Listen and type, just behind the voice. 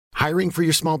Hiring for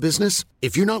your small business?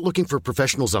 If you're not looking for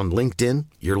professionals on LinkedIn,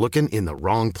 you're looking in the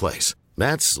wrong place.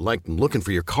 That's like looking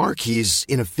for your car keys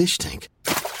in a fish tank.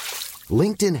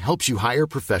 LinkedIn helps you hire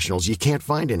professionals you can't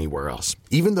find anywhere else,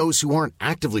 even those who aren't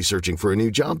actively searching for a new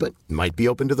job but might be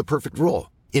open to the perfect role.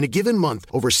 In a given month,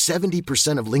 over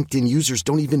 70% of LinkedIn users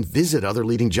don't even visit other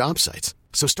leading job sites.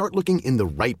 So start looking in the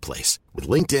right place. With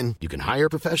LinkedIn, you can hire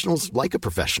professionals like a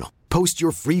professional. Post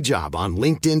your free job on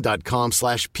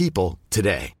linkedin.com/people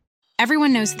today.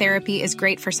 Everyone knows therapy is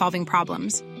great for solving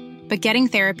problems, but getting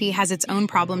therapy has its own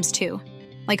problems too,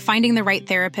 like finding the right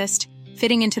therapist,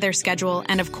 fitting into their schedule,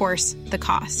 and of course, the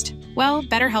cost. Well,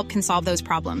 BetterHelp can solve those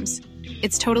problems.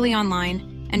 It's totally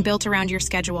online and built around your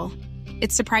schedule.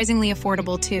 It's surprisingly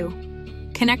affordable, too.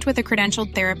 Connect with a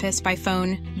credentialed therapist by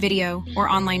phone, video, or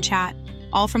online chat,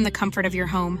 all from the comfort of your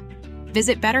home.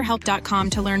 Visit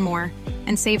BetterHelp.com to learn more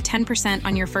and save 10%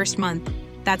 on your first month.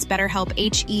 That's BetterHelp,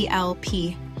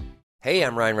 H-E-L-P. Hey,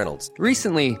 I'm Ryan Reynolds.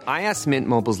 Recently, I asked Mint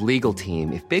Mobile's legal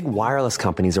team if big wireless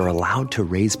companies are allowed to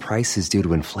raise prices due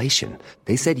to inflation.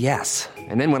 They said yes.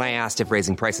 And then when I asked if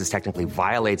raising prices technically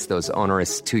violates those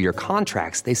onerous two-year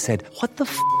contracts, they said, "What the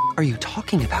f*** are you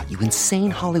talking about, you insane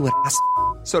Hollywood ass?"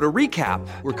 So to recap,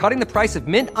 we're cutting the price of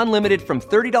Mint Unlimited from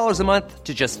 $30 a month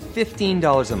to just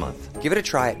 $15 a month. Give it a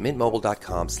try at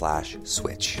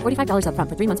mintmobile.com/switch. $45 up front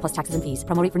for 3 months plus taxes and fees.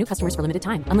 Promo rate for new customers for limited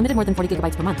time. Unlimited more than 40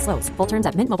 gigabytes per month. Slows full terms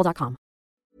at mintmobile.com.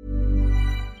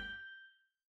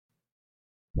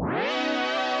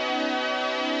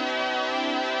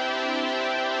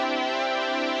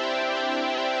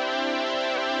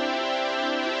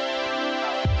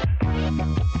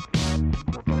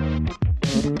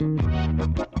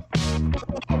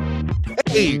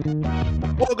 Hey,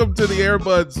 welcome to the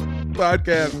Airbuds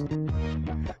podcast.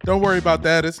 Don't worry about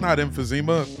that. It's not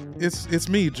emphysema. It's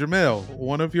me, Jamel,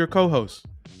 one of your co-hosts.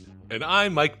 And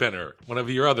I'm Mike Benner, one of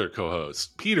your other co-hosts.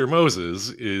 Peter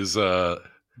Moses is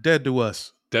dead to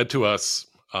us. Dead to us,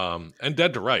 and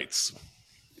dead to rights.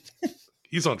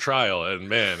 He's on trial, and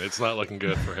man, it's not looking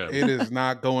good for him. It is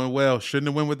not going well. Shouldn't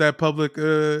have went with that public.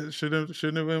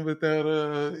 Shouldn't have went with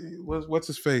that. What's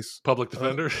his face? Public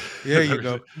defender. There you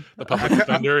go. The public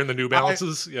defender in the New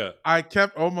Balances. Yeah. I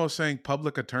kept almost saying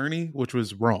public attorney, which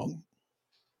was wrong.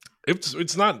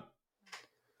 It's not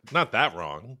that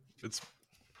wrong. This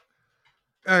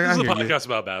is a podcast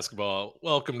about basketball.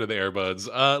 Welcome to the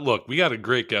Airbuds. Look, we got a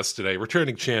great guest today,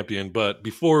 returning champion. But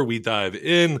before we dive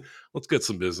in, let's get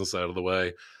some business out of the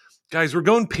way. Guys, we're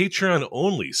going Patreon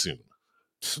only soon.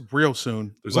 Real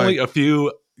soon. There's only a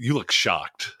few. You look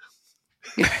shocked.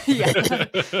 Yeah.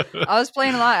 I was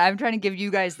playing a lot. I'm trying to give you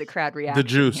guys the crowd reaction. The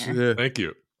juice. Here. Yeah. Thank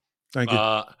you. Thank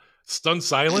you. Stunned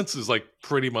silence is like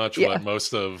pretty much what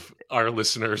most of our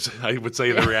listeners, I would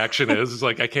say the reaction is. It's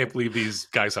like, I can't believe these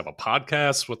guys have a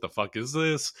podcast. What the fuck is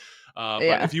this?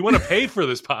 But if you want to pay for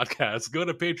this podcast, go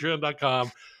to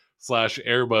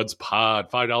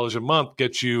patreon.com/airbudspod. $5 a month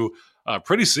gets you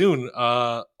pretty soon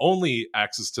only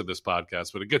access to this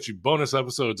podcast, but it gets you bonus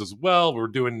episodes as well. We're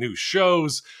doing new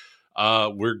shows.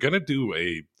 We're going to do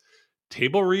a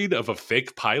table read of a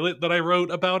fake pilot that I wrote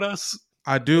about us.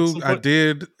 I do. I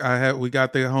did. We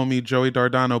got the homie Joey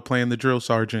Dardano playing the drill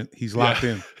sergeant. He's locked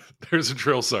in. There's a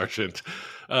drill sergeant.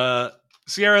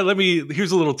 Ciara,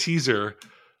 here's a little teaser.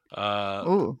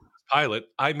 Pilot,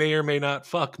 I may or may not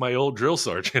fuck my old drill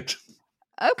sergeant.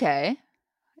 Okay.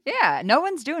 Yeah, no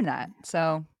one's doing that.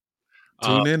 So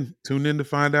tune in to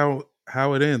find out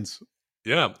how it ends.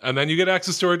 Yeah, and then you get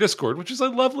access to our Discord, which is a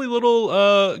lovely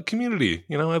little community.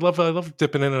 You know, I love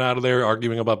dipping in and out of there,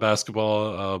 arguing about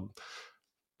basketball,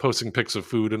 posting pics of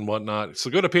food and whatnot. So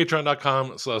go to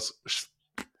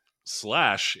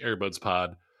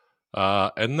patreon.com/airbudspod.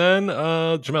 And then,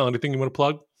 Jamel, anything you want to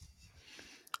plug?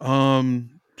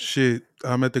 Shit,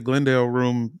 I'm at the Glendale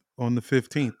room on the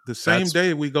 15th. The same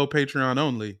day we go Patreon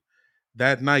only.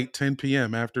 That night, 10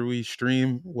 p.m. after we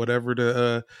stream whatever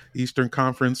the Eastern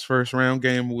Conference first round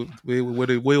game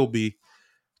what it will be,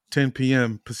 10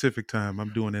 p.m. Pacific time.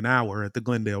 I'm doing an hour at the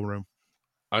Glendale room.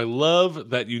 I love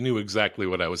that you knew exactly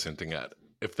what I was hinting at.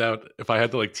 If I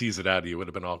had to like tease it out of you, it would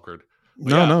have been awkward. But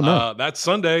no. That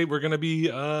Sunday, we're going to be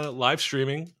live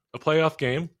streaming a playoff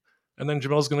game, and then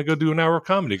Jamel's going to go do an hour of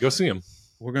comedy. Go see him.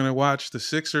 We're going to watch the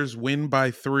Sixers win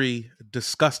by 3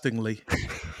 disgustingly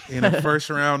in a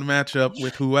first-round matchup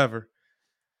with whoever.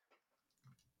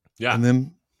 Yeah. And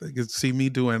then they can see me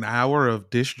do an hour of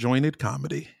disjointed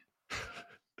comedy.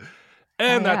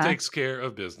 And that takes care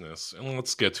of business. And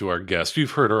let's get to our guest.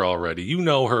 You've heard her already. You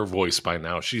know her voice by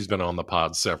now. She's been on the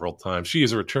pod several times. She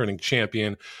is a returning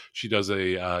champion. She does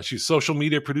she's a social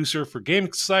media producer for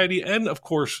Gaming Society. And, of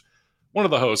course, one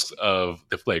of the hosts of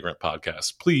the Flagrant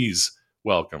podcast. Please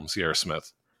welcome Ciara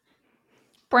Smith.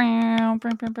 Hello.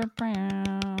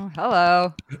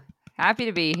 Happy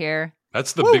to be here.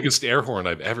 That's the biggest air horn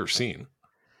I've ever seen.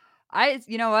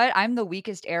 You know what? I'm the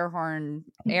weakest air horner.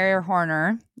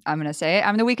 I'm going to say it.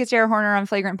 I'm the weakest air horner on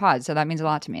Flagrant Pod, so that means a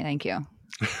lot to me. Thank you.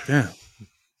 Yeah.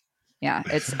 Yeah,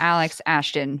 it's Alex,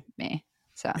 Ashton, me.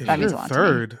 So that means a lot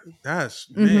third, to me. That's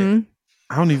man.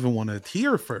 I don't even want to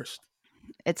hear first.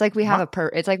 It's like we have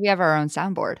it's like we have our own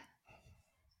soundboard.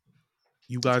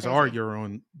 You guys are your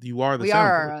own. You are the. We soundboard.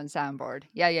 are our own soundboard.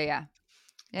 Yeah.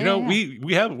 You know,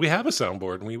 we have a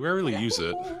soundboard and we rarely use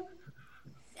it.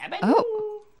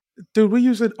 Oh, dude, we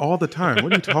use it all the time.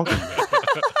 What are you talking about?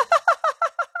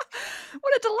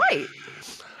 What a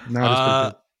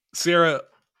delight! Ciara,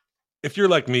 if you're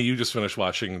like me, you just finished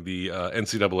watching the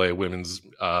NCAA women's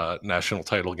national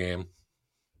title game.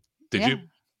 Did you?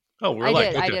 Oh,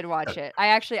 I did watch it.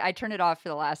 I turned it off for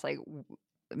the last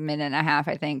minute and a half,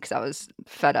 I think, because I was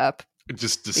fed up.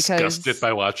 Just disgusted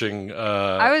by watching.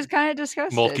 I was kind of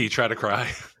disgusted. Mulkey try to cry.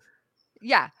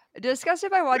 Yeah, disgusted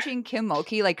by watching Kim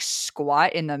Mulkey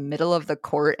squat in the middle of the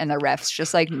court and the refs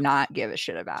just not give a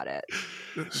shit about it.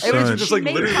 It was just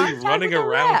literally running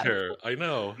around her. I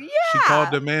know. Yeah. She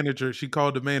called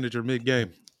the manager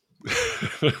mid-game.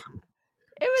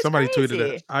 It was somebody crazy.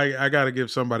 tweeted it. I got to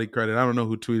give somebody credit. I don't know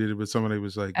who tweeted it, but somebody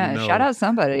was like, shout out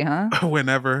somebody, huh?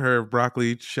 Whenever her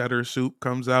broccoli cheddar soup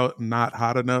comes out not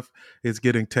hot enough, it's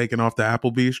getting taken off the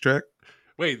Applebee's check.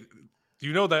 Wait,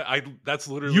 you know that that's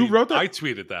literally you wrote that? I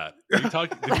tweeted that.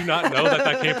 Did you not know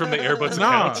that came from the Airbuds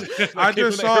account? I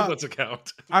just saw Airbuds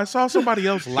account. I saw somebody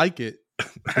else like it.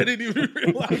 I didn't even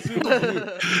realize it was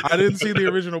you. I didn't see the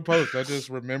original post. I just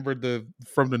remembered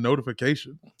from the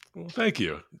notification. Well, thank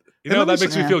you. You know, that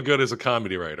makes me feel good as a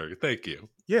comedy writer. Thank you.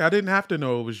 Yeah, I didn't have to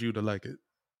know it was you to like it.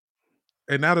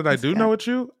 And now that I do know it's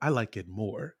you, I like it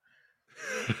more.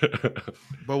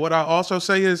 But what I also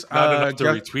say is not enough to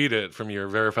retweet it from your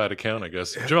verified account, I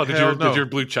guess. Jamal, did your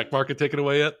blue check mark get taken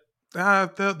away yet?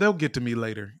 They'll get to me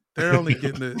later. They're only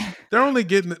getting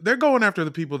it. They're going after the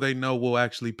people they know will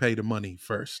actually pay the money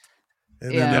first,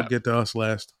 and then they'll get to us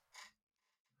last.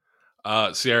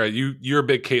 Ciara, you're a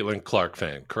big Caitlin Clark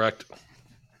fan, correct?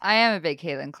 I am a big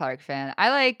Caitlin Clark fan. I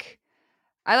like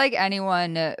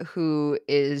anyone who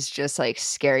is just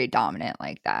scary dominant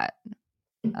like that.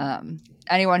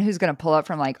 Anyone who's going to pull up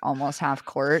from almost half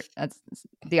court,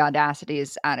 the audacity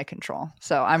is out of control.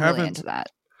 So I'm really into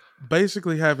that.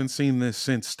 Basically, haven't seen this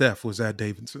since Steph was at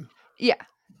Davidson. Yeah.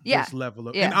 This level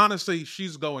of, and honestly,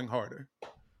 she's going harder.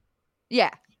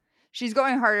 Yeah, she's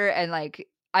going harder, and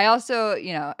I also,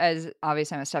 as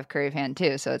obviously I'm a Steph Curry fan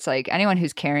too, so it's anyone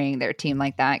who's carrying their team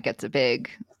like that gets a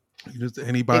big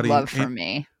big love from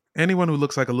me. Anyone who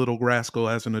looks like a little rascal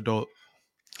as an adult.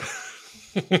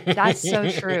 That's so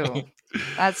true.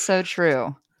 That's so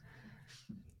true.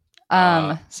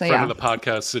 Friend of the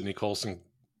podcast, Sydney Colson,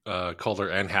 called her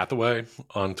Anne Hathaway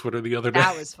on Twitter the other day.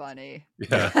 That was funny.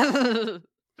 Yeah.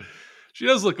 She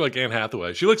does look like Anne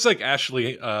Hathaway. She looks like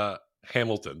Ashley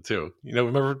Hamilton too.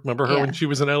 Remember her when she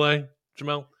was in LA,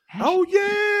 Jamel? Oh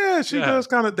yeah, she does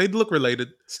kind of. They look related.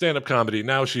 Stand-up comedy.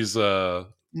 Now she's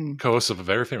co-host of a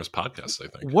very famous podcast, I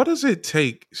think. What does it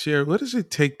take, Cher? What does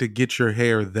it take to get your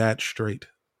hair that straight?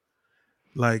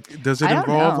 Does it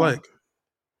involve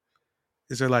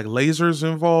is there lasers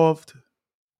involved?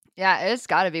 Yeah, it's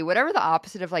got to be whatever the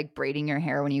opposite of braiding your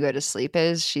hair when you go to sleep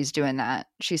is. She's doing that.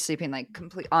 She's sleeping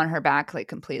complete on her back,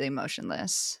 completely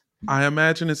motionless. I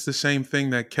imagine it's the same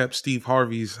thing that kept Steve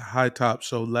Harvey's high top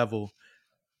so level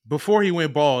before he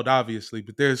went bald, obviously.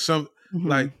 But there's some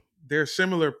there are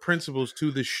similar principles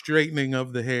to the straightening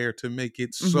of the hair to make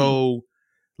it so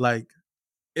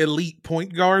elite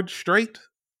point guard straight.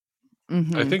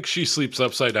 I think she sleeps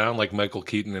upside down like Michael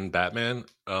Keaton in Batman,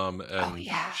 and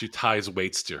she ties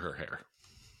weights to her hair.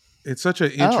 It's such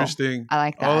an interesting. I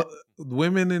like that.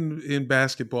 Women in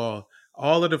basketball,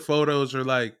 all of the photos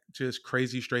are just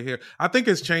crazy straight hair. I think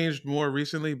it's changed more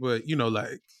recently, but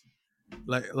Tamika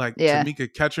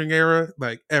Catching era,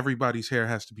 everybody's hair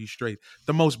has to be straight.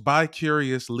 The most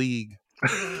bi-curious league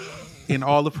in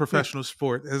all of professional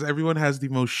sport, as everyone has the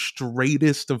most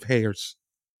straightest of hairs.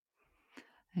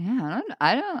 Yeah,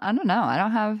 I don't know. I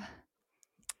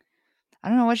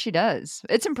don't know what she does.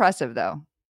 It's impressive though.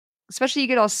 Especially you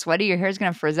get all sweaty, your hair's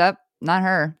gonna frizz up. Not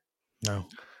her. No.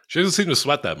 She doesn't seem to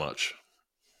sweat that much.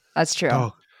 That's true.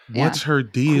 Oh, what's her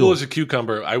deal? Cool as a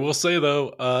cucumber. I will say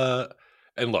though,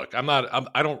 and look, I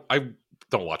don't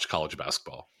watch college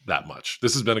basketball that much.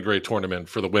 This has been a great tournament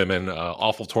for the women,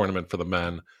 awful tournament for the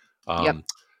men.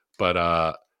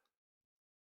 But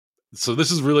So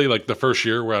this is really like the first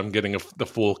year where I'm getting the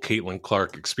full Caitlin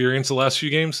Clark experience the last few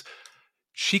games.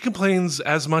 She complains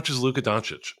as much as Luka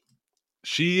Doncic.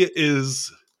 She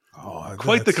is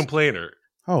quite the complainer.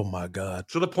 Oh my God.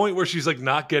 To the point where she's like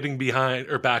not getting behind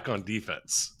or back on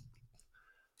defense.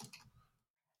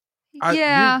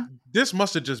 This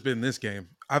must have just been this game.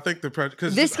 I think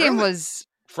because this game was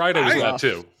Friday was that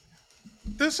too.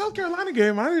 The South Carolina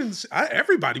game,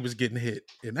 everybody was getting hit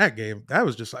in that game. That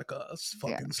was just like a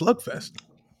fucking slugfest.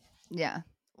 Yeah.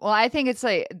 Well, I think it's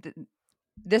like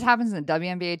this happens in the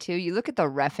WNBA too. You look at the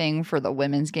reffing for the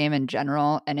women's game in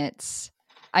general, and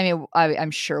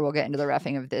I'm sure we'll get into the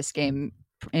reffing of this game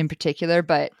in particular,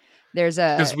 but there's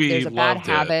a bad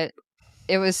habit.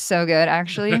 It was so good,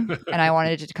 actually, and I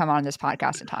wanted to come on this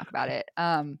podcast and talk about it.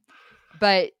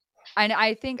 But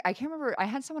I think I can't remember.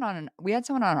 We had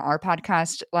someone on our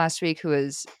podcast last week who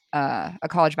was a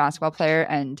college basketball player,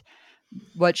 and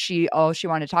all she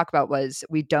wanted to talk about was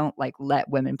we don't like let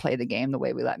women play the game the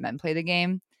way we let men play the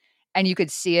game, and you could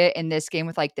see it in this game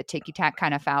with like the ticky tack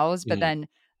kind of fouls, but then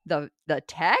the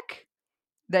tech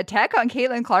on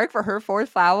Caitlin Clark for her fourth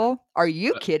foul. Are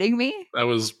you kidding me? That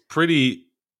was pretty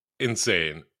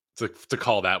insane to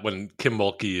call that when Kim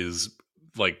Mulkey is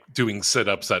like doing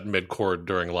sit-ups at midcourt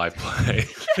during live play.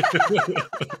 She's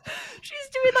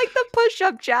doing like the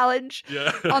push-up challenge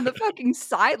on the fucking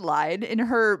sideline in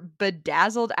her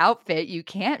bedazzled outfit. You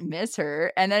can't miss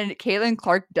her. And then Caitlin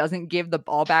Clark doesn't give the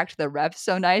ball back to the ref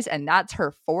so nice, and that's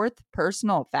her fourth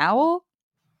personal foul?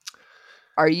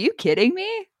 Are you kidding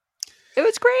me? It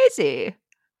was crazy.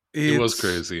 It was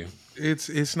crazy.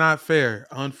 It's not fair.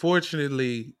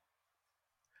 Unfortunately,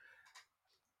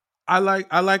 I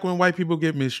like when white people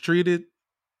get mistreated.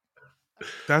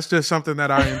 That's just something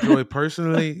that I enjoy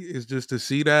personally, is just to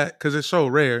see that, because it's so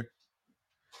rare.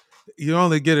 You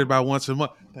only get it about once a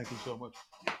month. Thank you so much.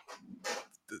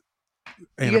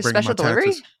 You get special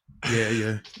delivery?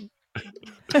 Yeah.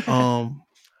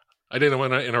 I didn't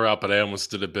want to interrupt, but I almost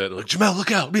did a bit like, Jamel,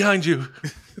 look out behind you.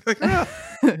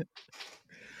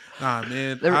 Nah,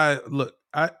 man.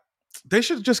 They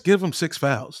should just give them 6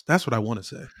 fouls. That's what I want to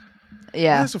say.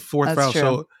 Yeah, that's a fourth foul. True.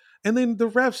 So, and then the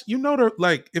refs, they're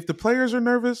like, if the players are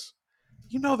nervous,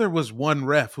 there was one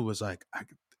ref who was like,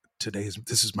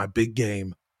 this is my big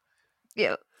game.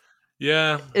 Yeah.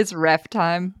 It's ref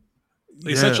time.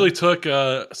 They essentially took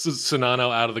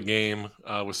Sonano out of the game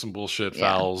with some bullshit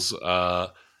fouls.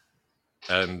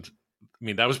 And I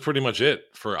mean, that was pretty much it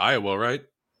for Iowa, right?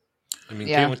 I mean,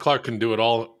 Caitlin Clark can do it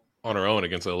all on her own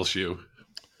against LSU.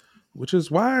 Which is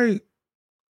why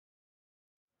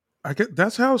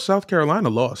that's how South Carolina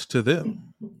lost to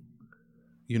them.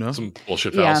 Some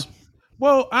bullshit fouls. Yeah.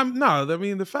 Well,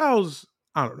 the fouls,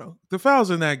 I don't know. The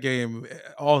fouls in that game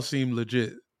all seem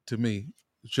legit to me.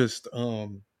 It's just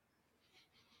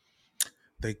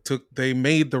they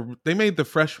made the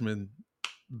freshman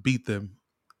beat them,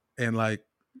 and like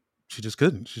she just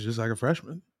couldn't. She's just like a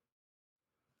freshman.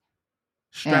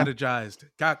 Strategized,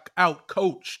 got out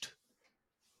coached.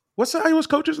 What's the Iowa's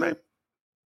coach's name?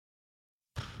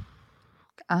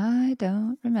 I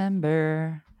don't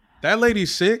remember. That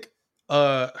lady's sick.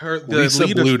 Lisa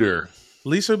Bluder.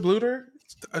 Lisa Bluder.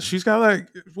 She's got like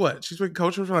what? She's been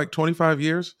coaching for like 25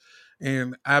 years,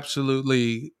 and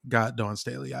absolutely got Dawn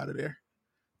Staley out of there.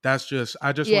 That's just.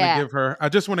 I just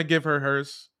want to give her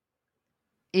hers.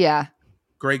 Yeah.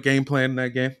 Great game plan in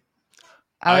that game.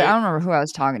 I don't remember who I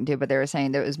was talking to, but they were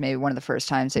saying that it was maybe one of the first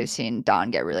times they've seen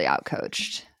Dawn get really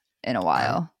outcoached in a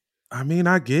while. I mean,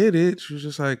 I get it. She was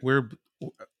just like,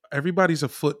 everybody's a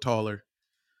foot taller.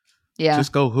 Yeah.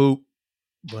 Just go hoop.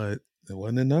 But it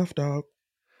wasn't enough, dog.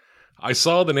 I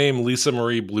saw the name Lisa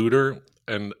Marie Bluder,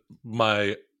 and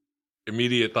my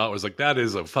immediate thought was like, that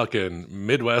is a fucking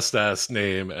Midwest-ass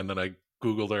name. And then I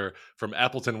Googled her from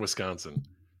Appleton, Wisconsin.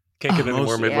 Can't get any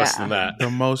more Midwest than that.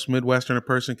 The most Midwestern a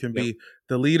person can be.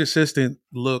 The lead assistant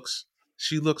looks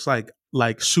like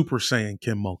Super Saiyan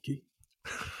Kim Mulkey.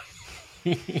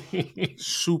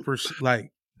 Super,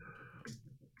 like,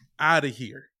 out of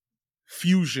here.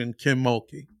 Fusion Kim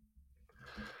Mulkey.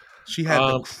 She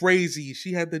had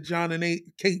the John and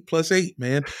Kate +8,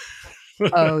 man.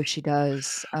 Oh, she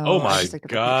does. Oh my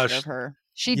gosh. Of her.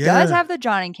 She does have the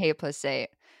John and Kate +8.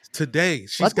 Today.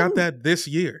 She's got that this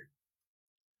year.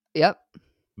 Yep.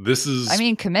 This is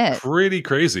commit. Pretty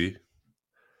crazy.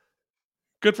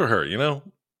 Good for her,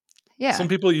 Yeah. Some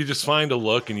people you just find a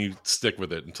look and you stick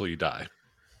with it until you die.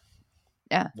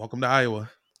 Yeah. Welcome to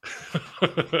Iowa.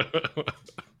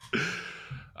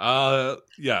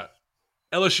 Yeah.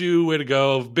 LSU, way to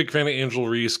go. Big fan of Angel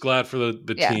Reese. Glad for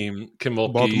the team. Kim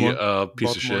Mulkey,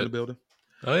 piece of shit. In the building.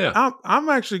 Oh yeah. I'm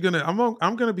actually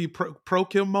gonna be pro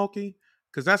Kim Mulkey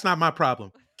because that's not my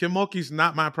problem. Kim Mulkey's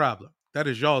not my problem. That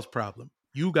is y'all's problem.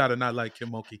 You gotta not like Kim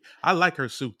Mulkey. I like her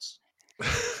suits.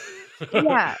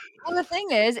 Yeah. Well, the thing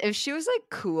is, if she was like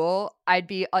cool, I'd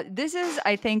be. This is,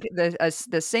 I think,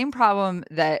 the same problem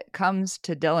that comes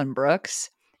to Dylan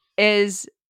Brooks is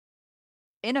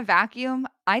in a vacuum.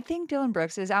 I think Dylan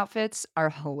Brooks's outfits are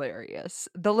hilarious.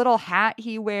 The little hat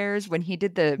he wears when he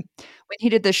did the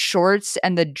shorts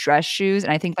and the dress shoes,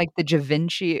 and I think like the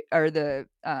Givenchy or the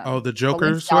The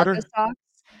Joker Balenciaga sweater. socks.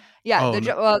 Yeah, Oh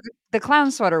no. well, the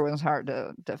clown sweater was hard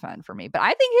to defend for me, but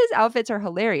I think his outfits are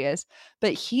hilarious.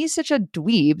 But he's such a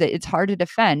dweeb that it's hard to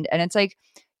defend, and it's like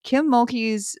Kim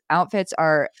Mulkey's outfits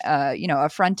are,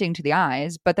 affronting to the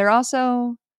eyes, but they're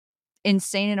also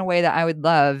insane in a way that I would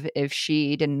love if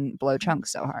she didn't blow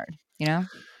chunks so hard, And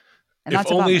If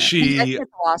that's a only bummer. I think she, it's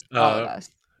a loss for all of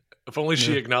us. if only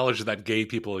she acknowledged that gay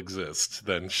people exist,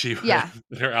 then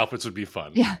her outfits would be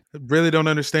fun. Yeah. I really don't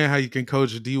understand how you can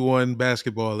coach D1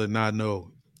 basketball and not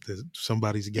know that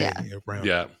somebody's gay around.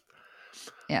 Yeah.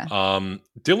 Yeah.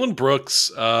 Dylan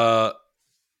Brooks,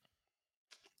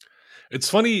 it's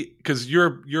funny because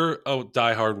you're a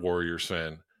diehard Warriors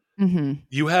fan. Mm-hmm.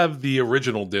 You have the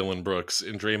original Dylan Brooks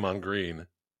in Draymond Green.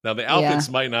 Now the outfits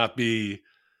might not be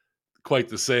quite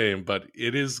the same, but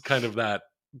it is kind of that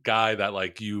guy that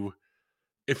like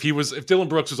if Dylan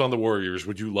Brooks was on the Warriors,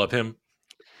 would you love him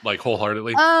like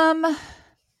wholeheartedly?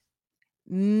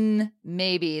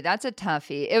 Maybe that's a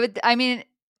toughie. It would. I mean,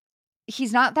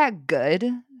 he's not that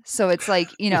good, so it's like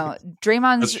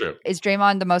That's true. Is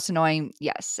Draymond the most annoying?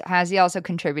 Yes. Has he also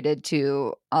contributed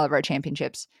to all of our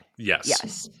championships?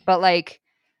 Yes. But like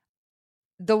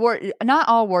not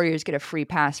all Warriors get a free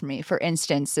pass from me. For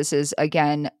instance, this is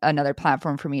again another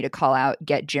platform for me to call out,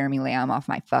 get Jeremy Lamb off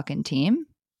my fucking team.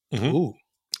 Mm-hmm. Ooh,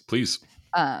 please.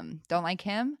 Don't like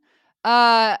him.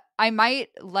 I might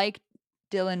like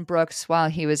Dylan Brooks while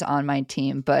he was on my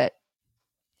team, but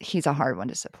he's a hard one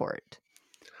to support.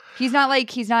 He's not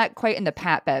quite in the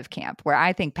Pat Bev camp where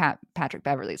I think Patrick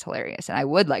Beverley is hilarious, and I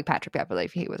would like Patrick Beverley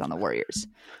if he was on the Warriors.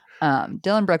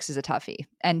 Dylan Brooks is a toughie,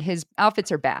 and his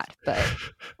outfits are bad, but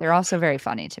they're also very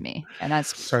funny to me, and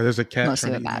that's there's a cat mostly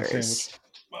what matters.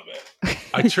 My bad.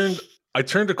 I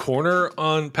turned a corner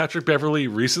on Patrick Beverley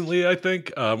recently. I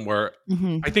think where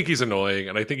I think he's annoying,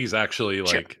 and I think he's actually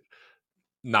like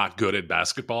not good at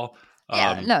basketball.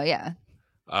 But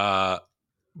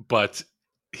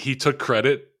he took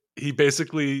credit. He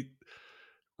basically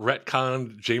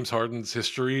retconned James Harden's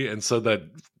history and said that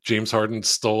James Harden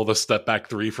stole the step back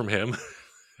three from him.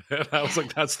 And I was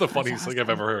like, that's the funniest thing I've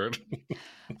ever heard.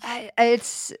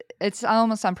 It's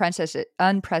almost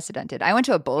unprecedented. I went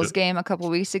to a Bulls game a couple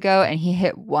weeks ago, and he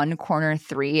hit one corner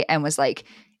three and was like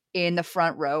in the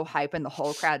front row hyping the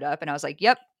whole crowd up. And I was like,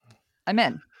 yep, I'm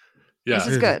in. Yeah. This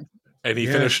is good. And he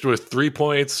finished with 3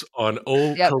 points on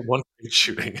 0 for 1 point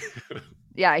shooting.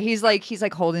 Yeah, he's like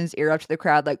holding his ear up to the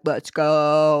crowd, like, let's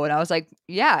go. And I was like,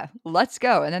 yeah, let's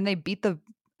go. And then they beat the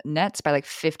Nets by like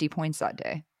 50 points that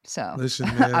day. So listen,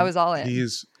 man, I was all in. He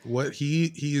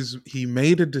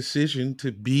made a decision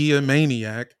to be a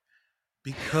maniac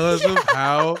because of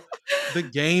how the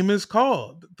game is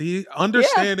called. The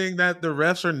understanding that the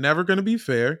refs are never going to be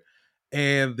fair,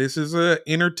 and this is an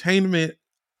entertainment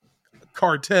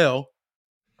cartel.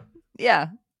 Yeah.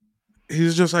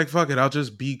 He's just like, fuck it, I'll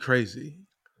just be crazy.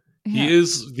 He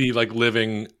is the like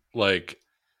living like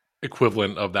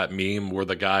equivalent of that meme where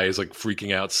the guy is like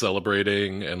freaking out,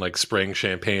 celebrating and like spraying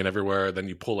champagne everywhere. Then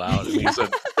you pull out and he's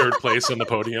at third place on the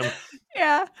podium.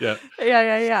 Yeah. Yeah,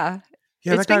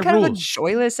 it's been kind of a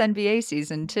joyless NBA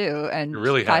season too. And it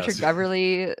really Patrick has.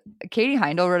 Beverley, Katie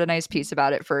Heindel wrote a nice piece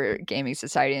about it for Gaming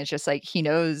Society. And it's just like, he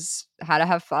knows how to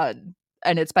have fun.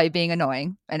 And it's by being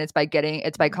annoying, and it's by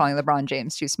calling LeBron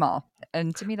James too small.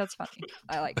 And to me, that's funny.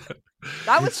 I like it.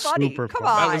 That was funny. Come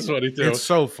on. That was funny too. It's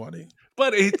so funny.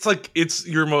 But it's like, it's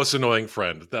your most annoying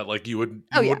friend that like you would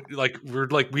like, we're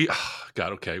like,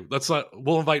 God, okay,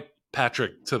 we'll invite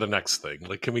Patrick to the next thing.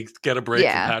 Like, can we get a break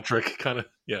from Patrick? Kind of,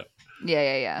 yeah.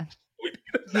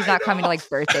 He's not coming to like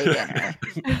birthday dinner.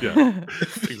 Yeah,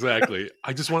 exactly.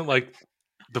 I just want like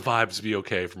the vibes to be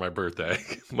okay for my birthday.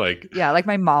 Like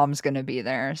my mom's gonna be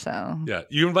there, so yeah,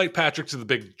 you invite Patrick to the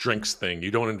big drinks thing.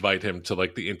 You don't invite him to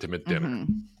like the intimate dinner.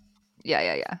 Mm-hmm.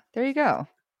 Yeah. There you go.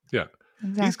 Yeah,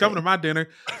 exactly. He's coming to my dinner.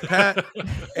 Pat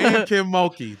and Kim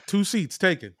Mulkey, 2 seats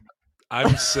taken.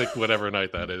 I'm sick whatever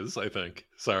night that is. I think.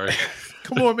 Sorry.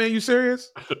 Come on, man. You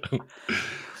serious?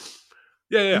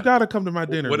 Yeah. You gotta come to my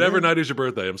dinner. Whatever night is your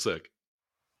birthday, I'm sick.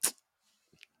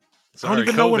 Sorry, I don't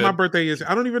even know when my birthday is.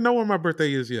 I don't even know when my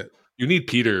birthday is yet. You need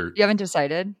Peter. You haven't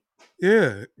decided?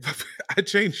 Yeah. I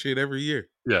change shit every year.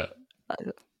 Yeah.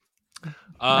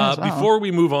 Well. Before we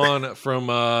move on from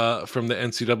the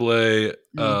NCAA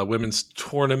women's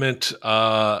tournament,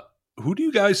 who do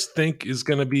you guys think is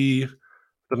going to be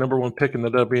the number one pick in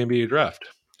the WNBA draft?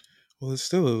 Well, it's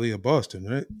still Aaliyah Boston,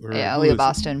 right? Or Yeah, Aaliyah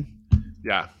Boston.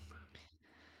 Yeah.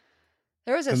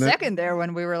 There was a second there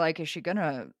when we were like, is she going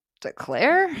to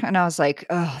declare? And I was like,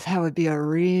 oh, that would be a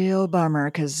real bummer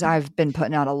because I've been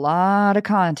putting out a lot of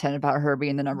content about her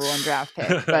being the number one draft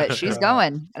pick. But she's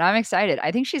going, and I'm excited.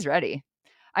 I think she's ready.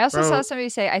 I also saw somebody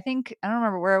say, I don't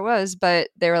remember where it was, but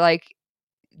they were like,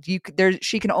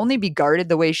 she can only be guarded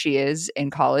the way she is in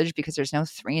college because there's no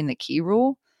 3 in the key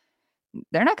rule.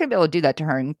 They're not going to be able to do that to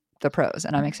her in the pros,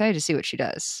 and I'm excited to see what she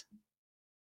does.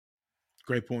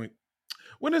 Great point.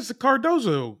 When is the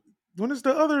Cardozo? When is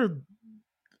the other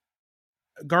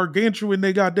gargantuan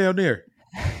they got down there?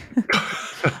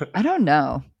 I don't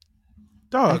know.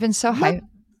 Dog, I've been so hyped.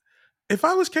 If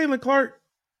I was Caitlin Clark,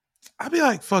 I'd be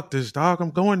like, fuck this, dog.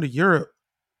 I'm going to Europe.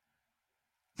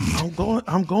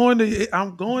 I'm going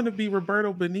to be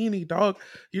Roberto Benigni, dog.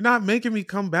 You're not making me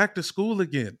come back to school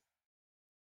again.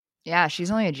 Yeah, she's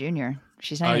only a junior.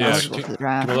 She's not even eligible for the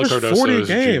draft. Camila Cardoso is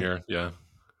a junior. Yeah.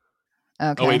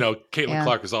 Okay. Oh wait, no. Caitlin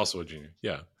Clark is also a junior.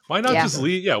 Yeah. Why not just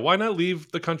leave? Yeah. Why not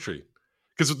leave the country?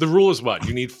 Because the rule is what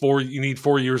you need 4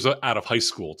 years out of high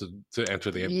school to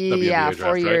enter the WNBA draft.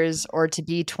 4 years, right? Or to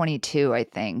be 22, I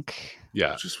think.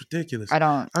 Yeah, it's just ridiculous.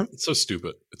 It's so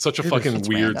stupid. It's such a fucking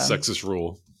weird, sexist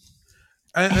rule.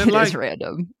 And it is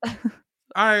random.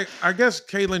 I guess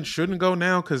Caitlin shouldn't go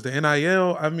now because the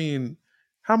NIL. I mean,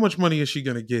 how much money is she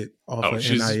gonna get off of NIL?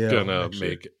 She's gonna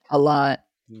make a lot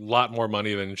more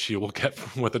money than she will get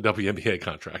with a WNBA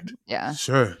contract. Yeah,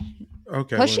 sure.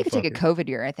 Okay. Plus, she could take a COVID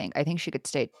year. I think she could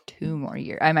stay 2 more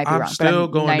years. I might be wrong, still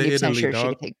but I'm going 90% to Italy, sure dog. she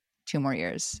could take 2 more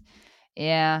years.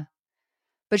 Yeah,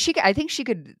 but I think she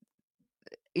could.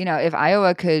 You know, if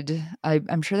Iowa could,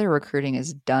 I'm sure their recruiting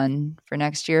is done for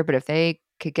next year. But if they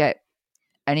could get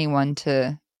anyone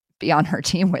to be on her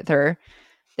team with her,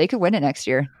 they could win it next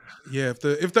year. Yeah,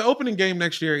 if the opening game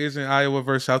next year isn't Iowa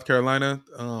versus South Carolina,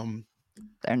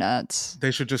 they're nuts.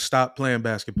 They should just stop playing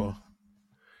basketball.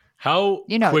 How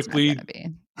quickly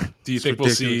do you think we'll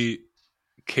see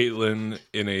Caitlin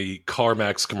in a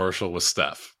CarMax commercial with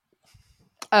Steph?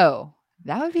 Oh,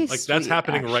 that would be like sweet, that's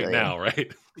happening actually. right now,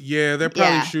 right? Yeah, they're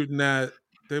probably shooting that.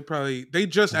 They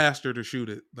just asked her to shoot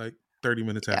it like 30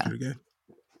 minutes after the game.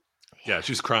 Yeah,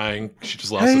 she's crying. She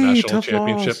just lost the national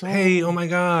championship. Hey, oh my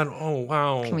God. Oh,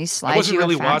 wow. Can we slide I wasn't you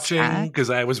really a fast watching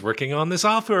because I was working on this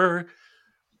offer.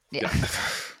 Yeah.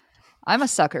 I'm a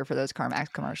sucker for those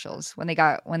CarMax commercials. When they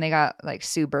got like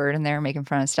Sue Bird in there making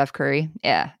fun of Steph Curry.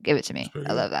 Yeah, give it to me.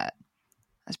 I love that.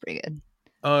 That's pretty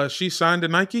good. She signed to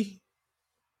Nike.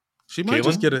 She might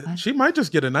just get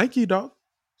a Nike, dog.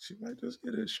 She might just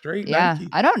get a straight Nike.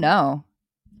 I don't know.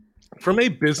 From a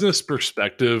business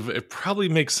perspective, it probably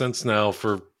makes sense now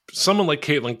for someone like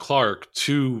Caitlin Clark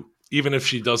to, even if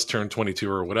she does turn 22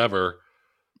 or whatever,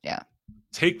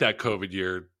 take that COVID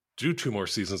year, do 2 more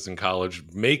seasons in college,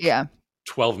 make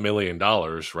 $12 million,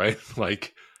 right?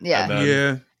 Like,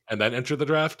 and then enter the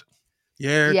draft.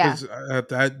 Yeah, because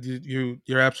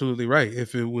you're absolutely right.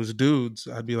 If it was dudes,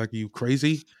 I'd be like, "Are you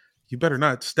crazy? You better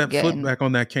not step foot back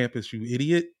on that campus, you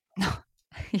idiot."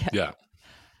 Yeah.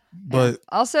 But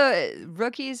also,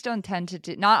 rookies don't tend to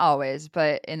do, not always,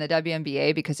 but in the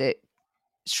WNBA, because it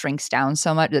shrinks down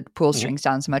so much, the pool shrinks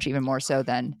down so much, even more so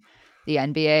than the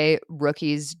NBA,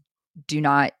 rookies do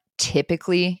not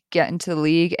typically get into the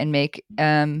league and make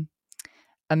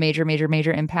a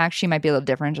major impact. She might be a little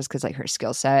different just because like her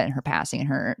skill set and her passing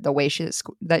and the way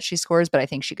that she scores, but I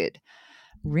think she could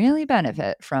really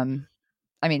benefit from,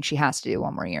 I mean, she has to do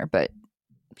 1 more year, but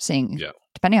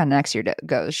depending on next year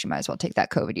goes, she might as well take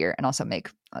that COVID year and also make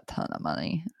a ton of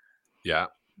money. Yeah.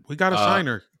 We got to sign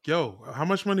her. Yo, how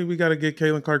much money we got to get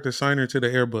Caitlin Clark to sign her to the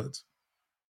Airbuds?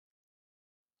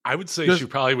 I would say she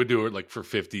probably would do it like for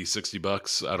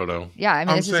 $50-$60. I don't know. Yeah, I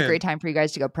mean, this is a great time for you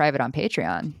guys to go private on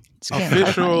Patreon.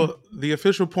 The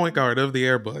official point guard of the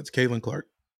Airbuds, Caitlin Clark.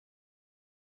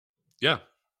 Yeah.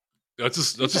 Let's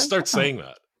just start saying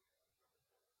that.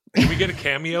 Can we get a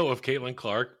cameo of Caitlin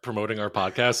Clark promoting our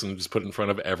podcast and just put it in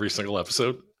front of every single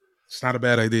episode? It's not a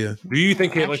bad idea. Do you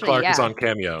think Caitlin Clark is on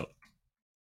Cameo?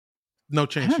 No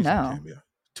chance. I don't know. On Cameo.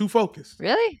 Too focused.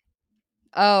 Really?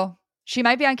 Oh, she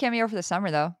might be on Cameo for the summer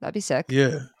though. That'd be sick.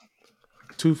 Yeah.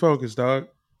 Too focused, dog.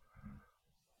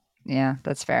 Yeah,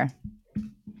 that's fair.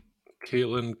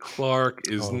 Caitlin Clark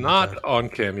is not on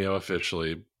Cameo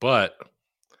officially, but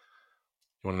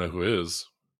you want to know who is?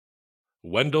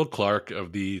 Wendell Clark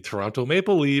of the Toronto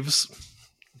Maple Leafs.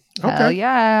 Hell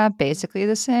yeah, basically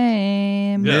the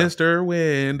same. Yeah. Mr.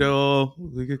 Wendell.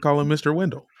 We could call him Mr.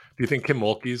 Wendell. Do you think Kim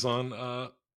Mulkey's on? Oh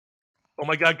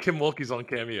my God, Kim Mulkey's on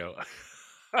Cameo.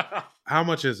 How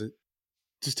much is it?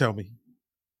 Just tell me.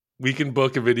 We can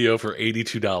book a video for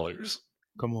 $82.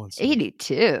 Come on, son.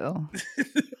 82.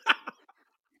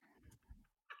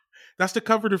 That's to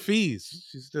cover the fees.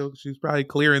 She's probably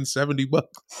clearing $70.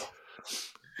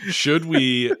 Should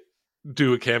we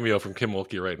do a cameo from Kim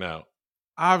Mulkey right now?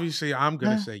 Obviously, I'm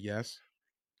gonna say yes.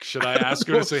 Should I ask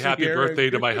her to say happy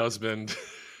birthday to my husband?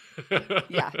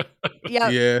 Yeah.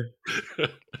 Yeah.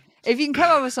 If you can come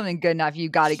up with something good enough, you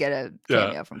got to get a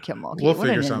cameo from Kim Mulkey. We'll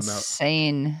figure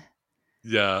something out.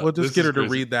 Yeah. We'll just get her to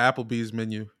read the Applebee's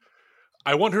menu.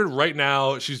 I want her right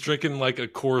now. She's drinking like a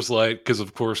Coors Light because,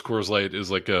 of course, Coors Light is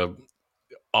like a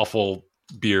awful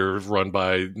beer run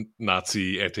by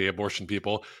Nazi anti-abortion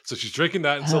people. So she's drinking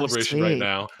that in celebration right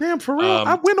now. Damn, for real?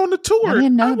 I went on the tour. I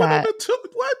didn't know that.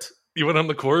 What? You went on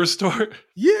the Coors tour?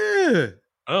 Yeah.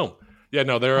 Oh, yeah.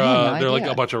 No, they're like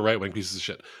a bunch of right-wing pieces of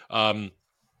shit.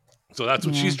 So that's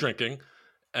what she's drinking.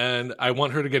 And I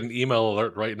want her to get an email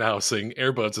alert right now saying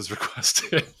Airbuds is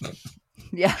requested.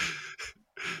 Yeah.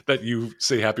 That you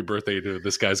say happy birthday to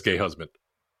this guy's gay husband.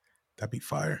 That'd be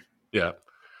fire. Yeah.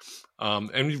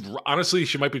 And honestly,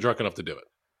 she might be drunk enough to do it.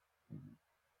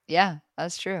 Yeah,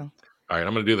 that's true. All right,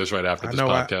 I'm going to do this right after this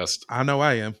podcast. I know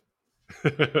I am.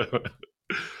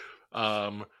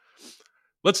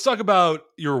 Let's talk about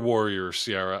your Warriors,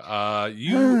 Ciara. Are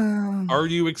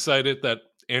you excited that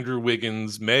Andrew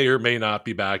Wiggins may or may not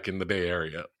be back in the Bay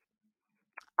Area?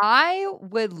 I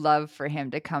would love for him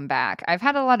to come back. I've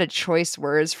had a lot of choice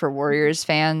words for Warriors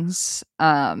fans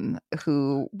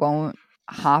who won't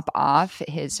hop off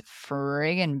his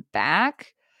friggin'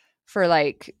 back for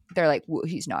they're like, well,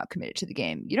 he's not committed to the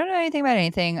game. You don't know anything about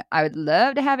anything. I would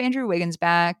love to have Andrew Wiggins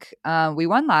back. We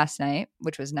won last night,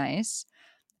 which was nice.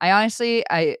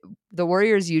 The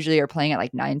Warriors usually are playing at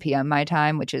like 9 p.m. my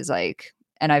time, which is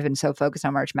and I've been so focused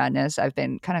on March Madness. I've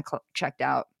been kind of checked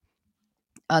out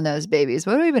on those babies.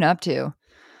 What have we been up to?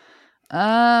 You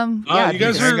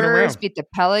guys are beat the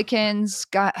Pelicans.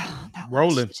 Got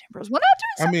rolling. We're not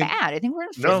doing so bad. I think we're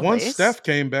in fifth place. Once Steph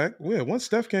came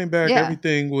back,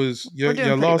 everything was you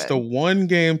lost a one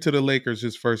game to the Lakers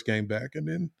his first game back, and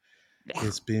then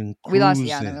it's been cruising.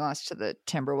 We lost to the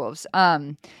Timberwolves.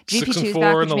 GP2's 6-4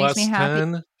 back, in which the makes last me happy.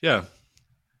 10. Yeah.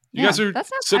 You guys are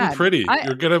sitting bad. pretty.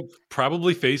 You're gonna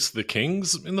probably face the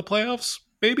Kings in the playoffs,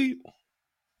 maybe.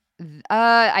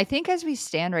 I think as we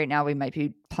stand right now, we might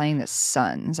be playing the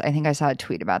Suns. I think I saw a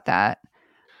tweet about that,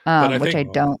 which I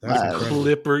don't love.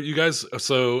 You guys.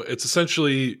 So it's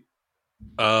essentially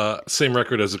same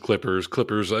record as the Clippers.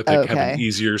 Clippers, I think, have an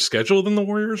easier schedule than the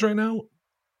Warriors right now.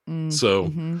 So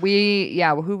who have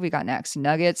we got next?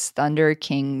 Nuggets, Thunder,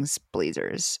 Kings,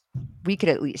 Blazers. We could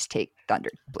at least take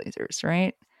Thunder, Blazers,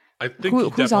 right? I think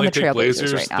who's on the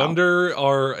Trailblazers right now? Thunder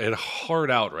are at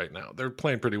hard out right now. They're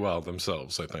playing pretty well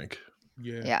themselves, I think.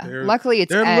 Yeah. Luckily,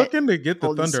 they're looking to get the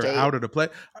Golden Thunder State out of the play.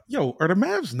 Yo, are the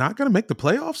Mavs not going to make the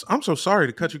playoffs? I'm so sorry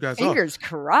to cut you guys off. Fingers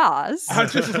crossed. I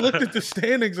just looked at the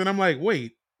standings and I'm like,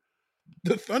 wait,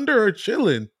 the Thunder are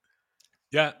chilling.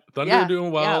 Yeah, Thunder are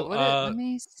doing well.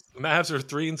 The Mavs are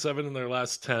 3-7 in their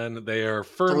last 10. They are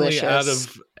firmly out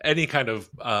of any kind of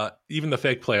even the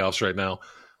fake playoffs right now.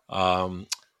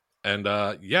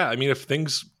 I mean, if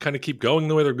things kind of keep going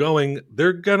the way they're going,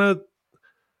 they're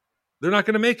not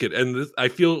gonna make it. And I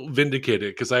feel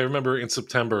vindicated because I remember in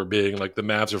September being like, the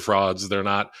Mavs are frauds. They're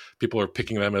not. People are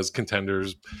picking them as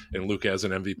contenders and Luka as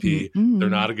an MVP. Mm-hmm. They're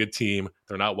not a good team.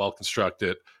 They're not well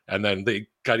constructed. And then they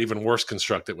got even worse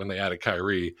constructed when they added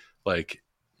Kyrie.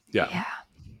 Yeah,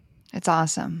 it's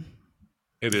awesome.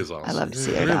 It is awesome. I love to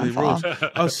see it downfall.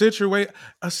 A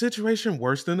situation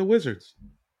worse than the Wizards.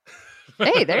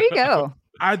 Hey, there you go.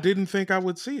 I didn't think I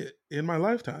would see it in my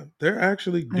lifetime. They're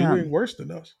actually doing worse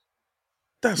than us.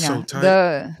 That's so tight.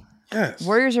 The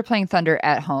Warriors are playing Thunder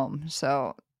at home,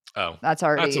 so that's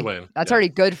a win. That's already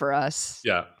good for us.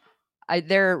 Yeah,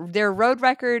 their road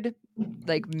record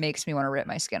makes me want to rip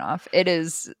my skin off. It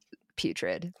is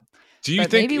putrid. Do you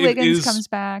think maybe Wiggins comes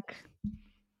back?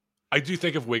 I do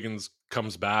think if Wiggins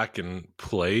comes back and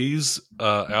plays,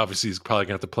 obviously he's probably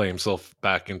gonna have to play himself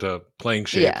back into playing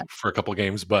shape for a couple of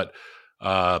games. But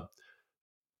I'm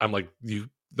like, the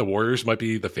Warriors might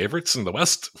be the favorites in the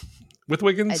West with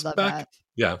Wiggins back.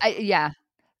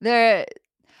 That.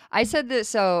 I said that.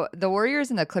 So the Warriors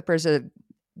and the Clippers are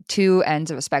two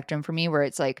ends of a spectrum for me, where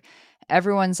it's like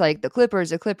everyone's like the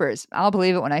Clippers. I'll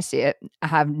believe it when I see it. I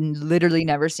have literally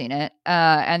never seen it.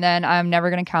 And then I'm never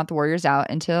going to count the Warriors out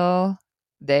until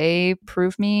they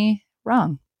prove me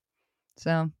wrong.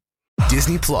 So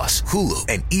Disney Plus, Hulu,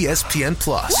 and ESPN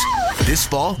Plus. This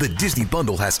fall, the Disney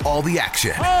Bundle has all the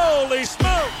action. Holy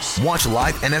smokes! Watch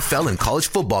live NFL and college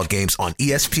football games on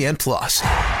ESPN Plus.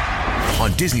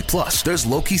 On Disney Plus, there's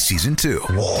Loki Season 2.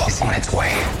 War is on its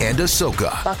way. And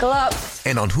Ahsoka. Buckle up.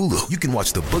 And on Hulu, you can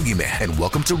watch The Boogeyman and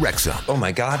Welcome to Wrexham. Oh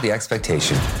my God, the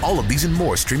expectation. All of these and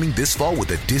more streaming this fall with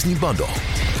the Disney Bundle.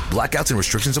 Blackouts and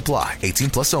restrictions apply. 18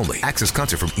 plus only. Access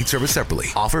content from each service separately.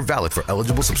 Offer valid for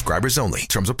eligible subscribers only.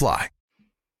 Terms apply.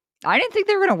 I didn't think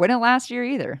they were going to win it last year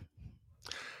either.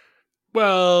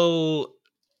 Well,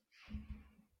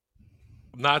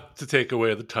 not to take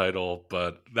away the title,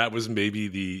 but that was maybe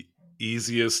the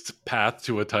easiest path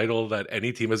to a title that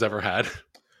any team has ever had.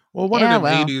 Well, one of the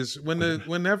 80s,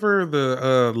 whenever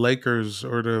the Lakers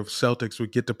or the Celtics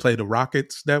would get to play the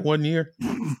Rockets that one year,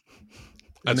 in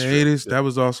the 80s, that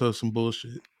was also some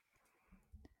bullshit.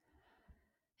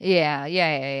 Yeah.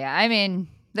 I mean,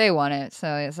 they won it,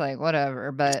 so it's like,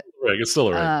 whatever, but... Right, it's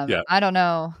still right, yeah. I don't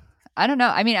know.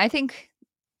 I mean, I think,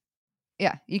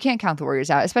 yeah, you can't count the Warriors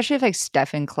out, especially if, like,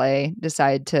 Steph and Clay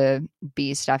decide to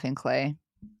be Steph and Clay.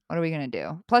 What are we going to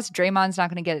do? Plus, Draymond's not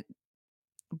going to get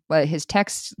his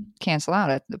texts cancel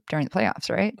out during the playoffs,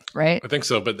 right? Right? I think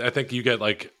so, but I think you get,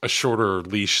 like, a shorter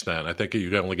leash then. I think you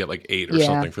can only get, like, 8 or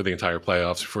something for the entire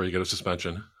playoffs before you get a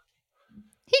suspension.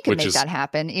 He could make that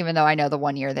happen, even though I know the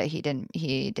one year that he didn't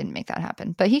make that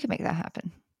happen. But he could make that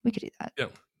happen. We could do that. Yeah.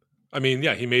 I mean,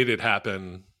 yeah, he made it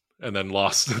happen and then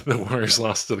lost. The Warriors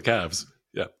lost to the Cavs.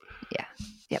 Yeah. Yeah.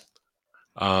 Yep.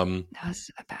 That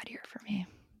was a bad year for me.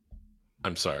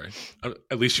 I'm sorry.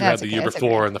 At least you had the year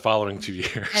before and the following 2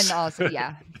 years. And also,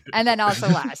 yeah. And then also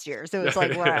last year. So it's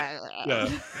like, yeah.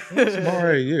 Some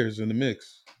alright years in the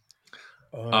mix.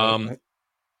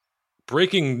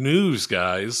 Breaking news,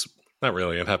 guys. Not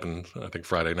really. It happened, I think,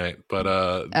 Friday night. But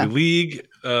the league,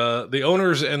 the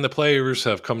owners and the players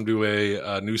have come to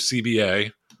a new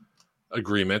CBA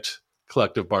agreement,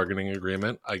 collective bargaining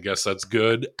agreement. I guess that's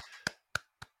good.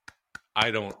 I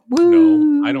don't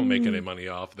know. I don't make any money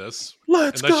off this.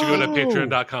 Unless you go to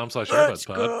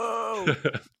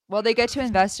patreon.com/airbudspod. Well, they get to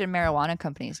invest in marijuana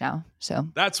companies now. So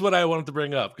that's what I wanted to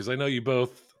bring up, because I know you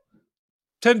both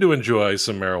tend to enjoy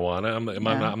some marijuana. I'm not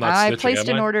I snitching, placed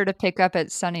an order to pick up at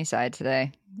Sunnyside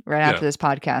today, right after this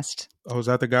podcast. Oh, is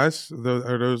that the guys?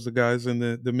 Are those the guys in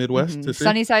the Midwest? Mm-hmm.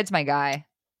 Sunnyside's my guy.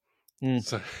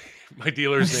 So, my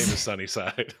dealer's name is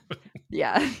Sunnyside.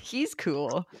 Yeah, he's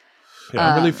cool. Yeah,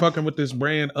 I'm really fucking with this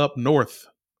brand up north.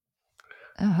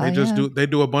 They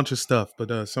do a bunch of stuff,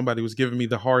 but somebody was giving me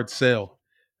the hard sell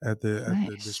at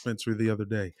the dispensary the other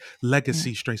day.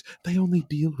 Legacy strains. They only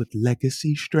deal with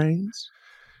legacy strains.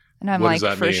 And I'm like,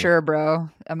 for mean? Sure, bro.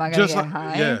 Am I going to get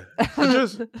high? Yeah.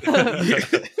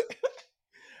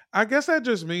 I guess that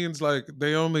just means like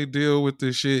they only deal with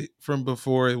the shit from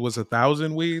before it was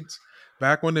 1,000 weeds.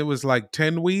 Back when it was like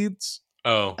 10 weeds.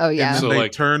 Oh yeah. And so they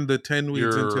like turned the 10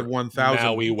 weeds into 1,000.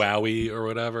 Maui Wowie or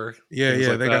whatever. Yeah,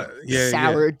 yeah. Like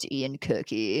Sour D and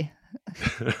cookie.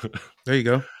 There you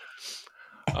go.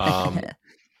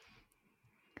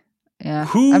 Yeah.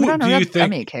 Who I've been on do a you think?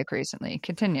 gummy kick recently.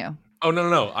 Continue. Oh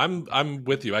no! I'm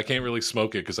with you. I can't really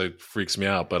smoke it because it freaks me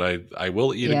out, but I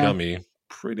will eat a gummy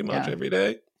pretty much every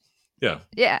day. Yeah.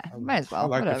 Yeah. Might as well. I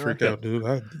like Whatever. to freak out, dude.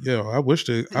 I wish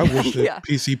that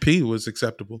PCP was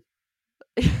acceptable.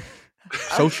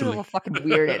 Socially, I feel fucking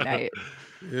weird at night.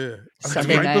 Yeah.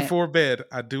 Sunday Right night. before bed,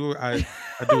 I do a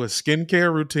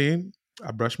skincare routine.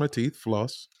 I brush my teeth,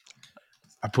 floss.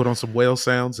 I put on some whale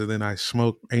sounds, and then I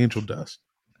smoke angel dust.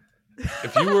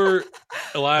 If you were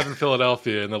alive in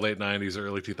Philadelphia in the late 90s,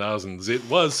 early 2000s, it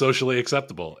was socially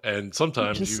acceptable, and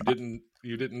sometimes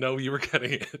you didn't know you were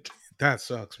getting it. That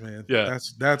sucks, man. Yeah,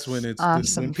 that's when it's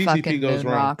some when PCP fucking goes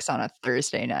moon wrong. rocks on a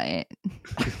Thursday night.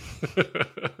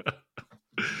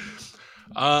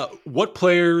 What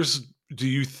players do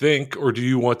you think, or do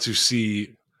you want to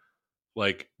see,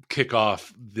 like, kick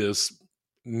off this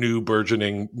new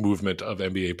burgeoning movement of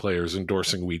NBA players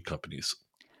endorsing weed companies?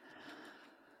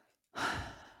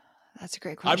 That's a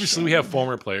great question. Obviously, we have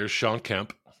former players. Sean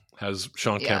Kemp has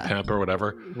Kemp Hemp or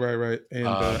whatever. Right. And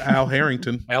Al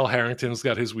Harrington. Al Harrington's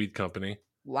got his weed company.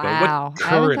 Wow. I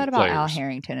haven't thought about Al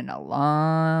Harrington in a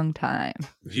long time.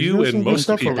 You and most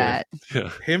people. That.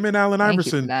 Yeah. Him and Allen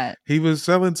Iverson. He was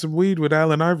selling some weed with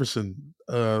Allen Iverson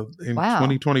in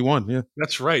 2021. Yeah.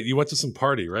 That's right. You went to some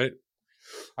party, right?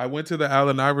 I went to the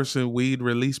Allen Iverson weed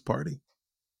release party.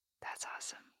 That's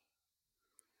awesome.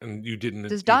 And you didn't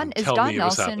Does Don me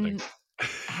Nelson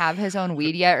have his own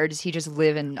weed yet, or does he just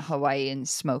live in Hawaii and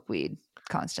smoke weed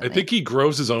constantly? I think he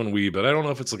grows his own weed, but I don't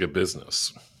know if it's like a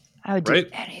business. I would do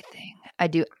anything.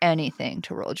 I'd do anything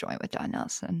to roll a joint with Don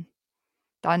Nelson.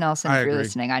 Don Nelson, if you're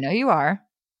listening, I know you are.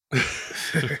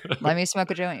 Let me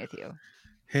smoke a joint with you.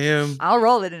 Him. I'll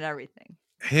roll it and everything.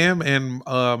 Him and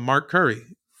Mark Curry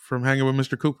from Hanging with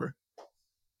Mr. Cooper.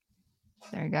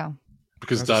 There you go.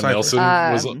 Because Don Nelson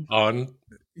was on?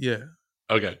 Yeah.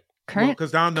 Okay.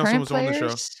 Because Don Nelson was on the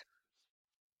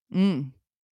show.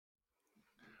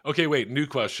 Okay, wait. New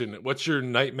question. What's your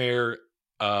nightmare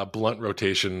blunt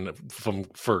rotation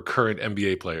for current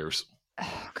NBA players?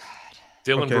 Oh, God.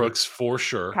 Dylan Brooks, for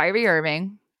sure. Kyrie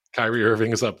Irving. Kyrie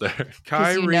Irving is up there.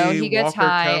 Kyrie, he gets Walker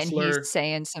high Kessler. and he's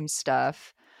saying some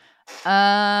stuff.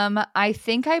 I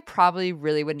think I probably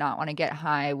really would not want to get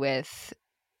high with,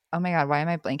 oh my God, why am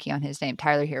I blanking on his name?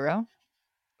 Tyler Hero.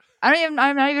 I'm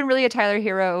not even really a Tyler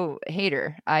Hero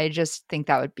hater. I just think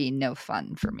that would be no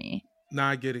fun for me.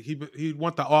 Nah, I get it. He'd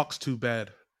want the aux too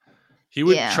bad. He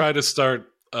would try to start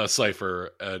a cipher,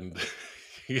 and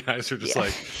you guys are just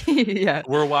like,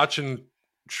 we're watching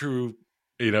True,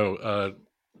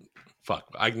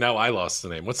 fuck. Now I lost the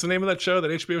name. What's the name of that show,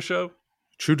 that HBO show?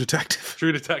 True Detective.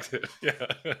 True Detective, yeah.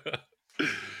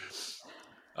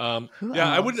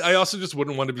 I also just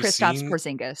wouldn't want to be Kristaps seen.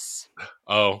 Porzingis.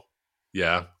 Oh,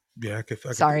 yeah. Yeah, I could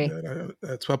Sorry. do that.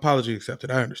 That's apology accepted.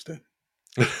 I understand.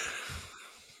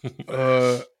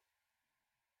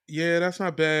 Yeah, that's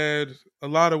not bad. A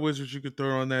lot of wizards you could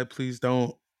throw on that. Please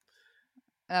don't.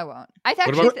 I won't. I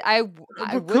would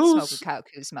smoke with Kyle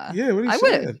Kuzma. Yeah, what are you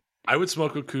saying? I would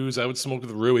smoke with Kuz. I would smoke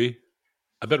with Rui.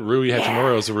 I bet Rui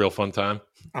Hachimura is a real fun time.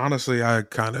 Honestly, I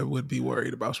kind of would be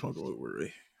worried about smoking with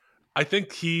Rui. I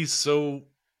think he's so,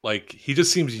 he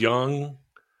just seems young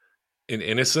and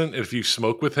innocent. If you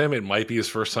smoke with him, it might be his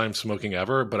first time smoking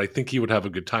ever, but I think he would have a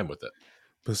good time with it.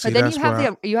 But then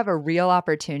you have a real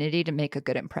opportunity to make a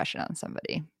good impression on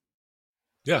somebody.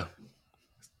 Yeah.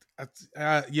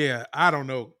 I don't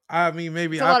know. I mean,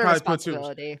 maybe I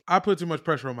put too much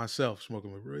pressure on myself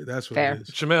smoking with Rui. That's what it is.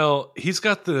 Jamel, he's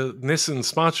got the Nissan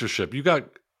sponsorship. You got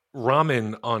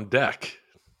ramen on deck.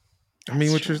 I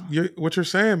mean, what you're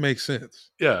saying makes sense.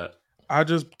 Yeah. I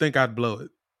just think I'd blow it.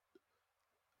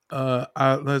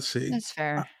 Let's see. That's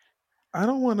fair. I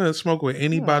don't want to smoke with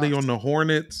anybody on the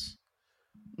Hornets.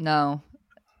 No.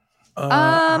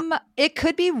 It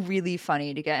could be really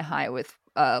funny to get high with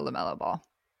LaMelo Ball.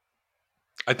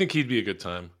 I think he'd be a good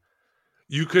time.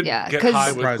 You could get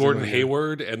high with Gordon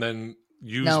Hayward and then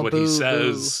use what he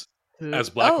says as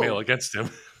blackmail against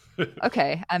him.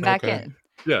 Okay, I'm back in.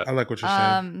 Yeah, I like what you're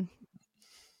saying.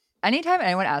 Anytime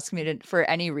anyone asks me for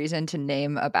any reason to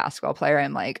name a basketball player,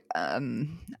 I'm like, I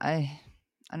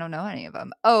don't know any of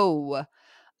them. Oh,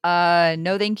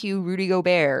 no, thank you, Rudy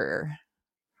Gobert.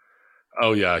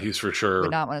 Oh yeah, he's for sure.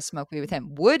 Would not want to smoke weed with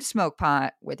him. Would smoke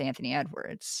pot with Anthony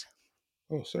Edwards.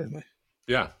 Oh, certainly.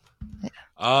 Yeah.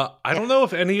 I don't know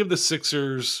if any of the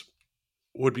Sixers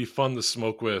would be fun to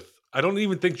smoke with. I don't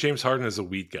even think James Harden is a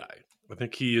weed guy. I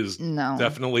think he is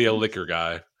definitely a liquor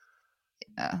guy.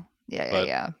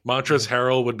 Yeah. Montrezl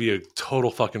Harrell would be a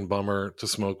total fucking bummer to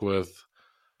smoke with.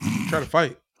 Try to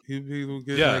fight. He would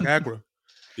get aggro.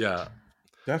 Yeah.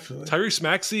 Definitely. Tyrese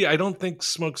Maxey, I don't think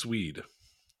smokes weed.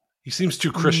 He seems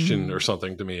too Christian or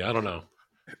something to me. I don't know.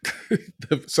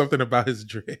 Something about his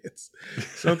dreads.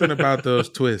 Something about those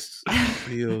twists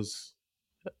feels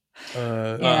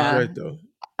right though.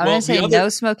 I'm going to say no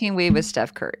smoking weed with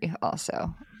Steph Curry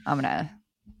also. I'm going to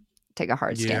take a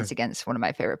hard stance against one of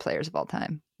my favorite players of all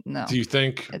time. No. Do you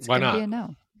think? It's why not? Be a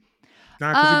no.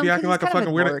 Nah, because he'd be acting like a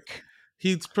fucking weirdo.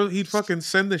 He'd fucking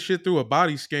send the shit through a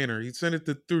body scanner. He'd send it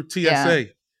through TSA.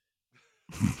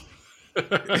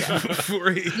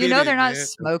 They're not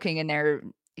smoking in there.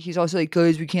 He's also like,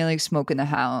 guys, we can't smoke in the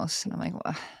house. And I'm like,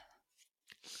 well,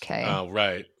 okay. Oh,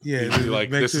 right. Yeah. Like,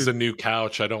 this is a new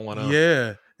couch. I don't want to.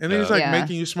 Yeah. And then he's like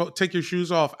making you take your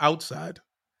shoes off outside.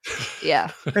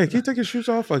 Yeah. Hey, can you take your shoes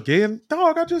off again?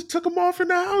 Dog, I just took them off in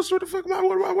the house. What the fuck what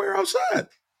do I wear outside?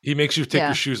 He makes you take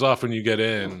your shoes off when you get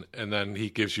in, and then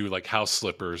he gives you house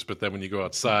slippers. But then when you go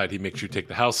outside, he makes you take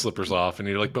the house slippers off, and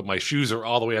you're like, but my shoes are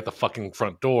all the way at the fucking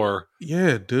front door.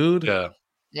 Yeah, dude.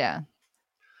 Yeah.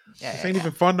 This ain't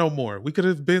even fun no more. We could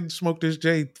have been smoked this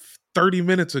J 30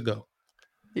 minutes ago.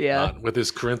 Yeah. With his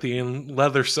Corinthian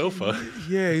leather sofa.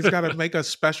 Yeah, he's got to make a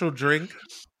special drink,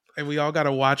 and we all got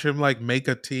to watch him make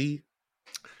a tea.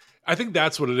 I think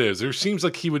that's what it is. There seems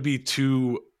like he would be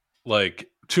too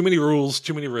many rules,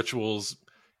 too many rituals.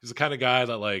 He's the kind of guy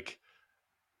that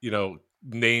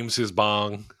names his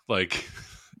bong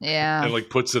and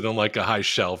puts it on a high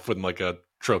shelf with a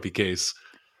trophy case.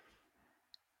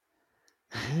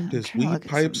 Named his weed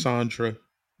pipe Sandra.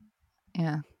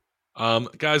 Yeah.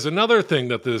 Guys, another thing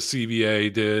that the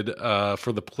CBA did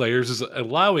for the players is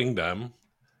allowing them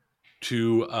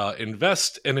to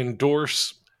invest and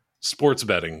endorse sports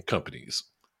betting companies.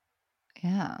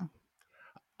 Yeah.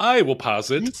 I will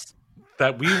posit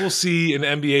that we will see an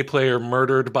NBA player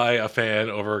murdered by a fan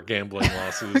over gambling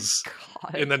losses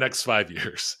in the next 5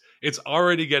 years. It's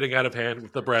already getting out of hand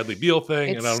with the Bradley Beal thing.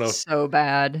 It's and I don't know so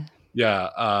bad.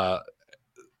 Yeah.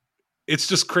 It's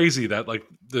just crazy that like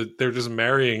they're just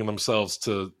marrying themselves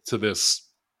to this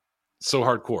so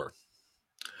hardcore.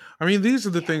 I mean, these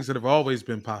are the things that have always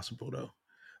been possible, though.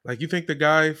 Like, you think the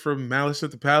guy from Malice at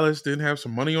the Palace didn't have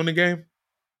some money on the game?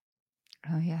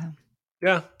 Oh, yeah.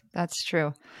 Yeah. That's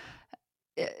true.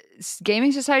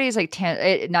 Gaming society is like,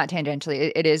 not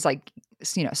tangentially, it is like,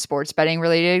 sports betting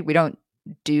related. We don't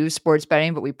do sports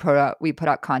betting, but we put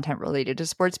out content related to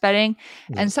sports betting.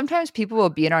 Mm-hmm. And sometimes people will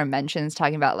be in our mentions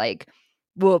talking about like,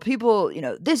 well, people,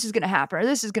 this is going to happen or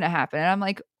this is going to happen. And I'm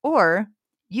like, or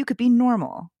you could be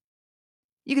normal.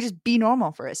 You could just be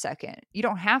normal for a second. You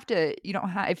don't have to,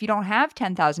 if you don't have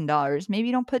 $10,000, maybe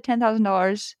you don't put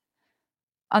 $10,000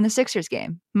 on the Sixers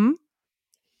game.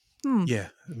 Yeah.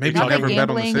 Maybe I'll never bet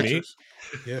on the Sixers.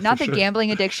 Yeah, not that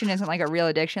gambling addiction isn't like a real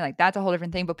addiction. Like that's a whole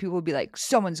different thing. But people will be like,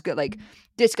 someone's good. Like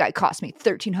this guy cost me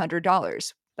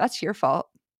 $1,300. That's your fault.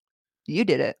 You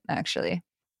did it, actually.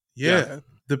 Yeah.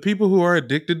 The people who are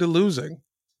addicted to losing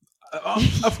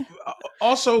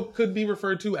also could be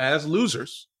referred to as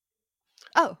losers.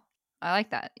 Oh, I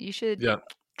like that. You should. Yeah.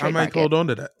 I might hold on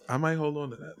to that.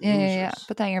 Yeah.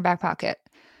 Put that in your back pocket.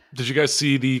 Did you guys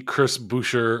see the Chris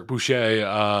Boucher of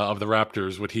the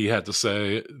Raptors, what he had to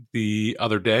say the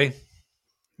other day?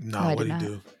 No, what did he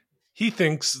do? He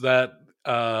thinks that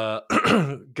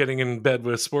getting in bed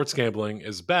with sports gambling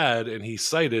is bad, and he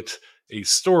cited a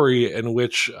story in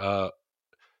which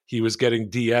he was getting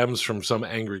DMs from some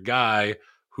angry guy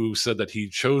who said that he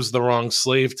chose the wrong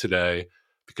slave today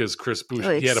because Chris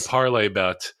Boucher, he had a parlay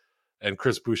bet, and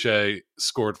Chris Boucher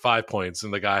scored 5 points,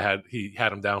 and the guy had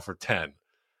him down for 10.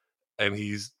 And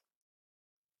he's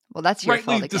that's your rightly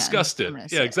fault again, disgusted.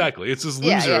 Yeah, exactly. It's this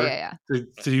loser. Yeah.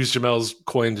 To use Jamel's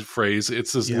coined phrase,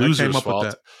 it's this loser's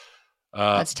fault.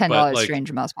 That's $10 straight in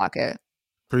Jamel's pocket.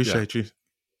 Appreciate you.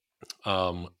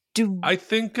 I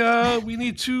think we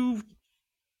need to.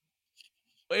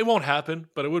 It won't happen,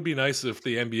 but it would be nice if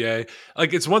the NBA,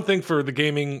 like, it's one thing for the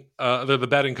gaming, the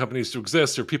betting companies to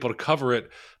exist or people to cover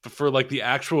it, but for like the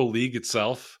actual league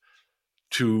itself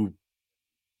to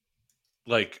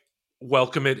like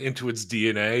welcome it into its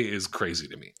DNA is crazy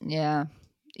to me. Yeah.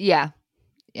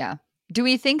 Do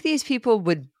we think these people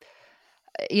would,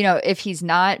 if he's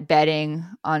not betting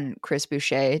on Chris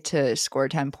Boucher to score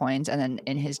 10 points and then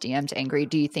in his DMs angry,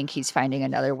 do you think he's finding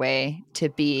another way to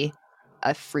be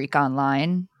a freak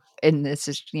online? And this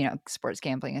is, sports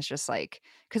gambling is just like,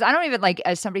 because I don't even like,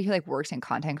 as somebody who like works in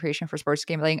content creation for sports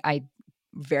gambling, I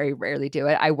very rarely do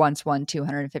it. I once won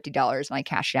 $250 and I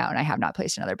cashed it out, and I have not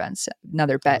placed another bet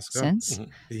since.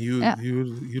 Mm-hmm.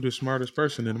 You the smartest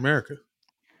person in America.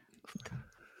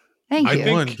 Thank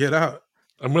you. Get out.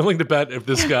 I'm willing to bet if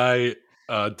this guy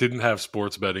didn't have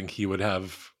sports betting, he would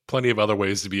have plenty of other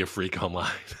ways to be a freak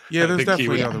online. Yeah, there's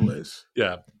definitely other ways.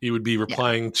 Yeah, he would be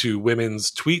replying to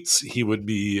women's tweets. He would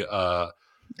be, and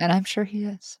I'm sure he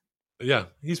is. Yeah,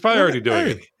 he's probably already doing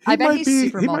it. I bet he's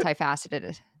super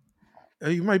multifaceted.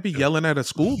 You might be yelling at a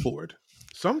school board.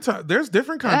 Sometimes there's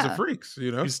different kinds of freaks,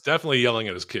 He's definitely yelling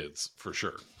at his kids for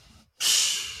sure.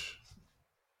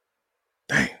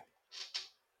 Dang.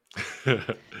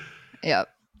 Yep.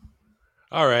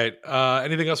 All right.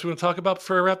 Anything else we want to talk about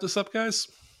before I wrap this up, guys?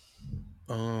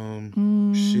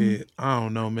 Shit. I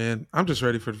don't know, man. I'm just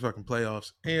ready for the fucking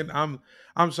playoffs. And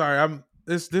I'm sorry.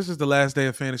 This is the last day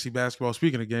of fantasy basketball.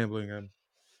 Speaking of gambling,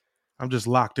 I'm just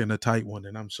locked in a tight one,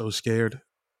 and I'm so scared.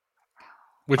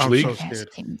 Which league?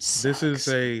 So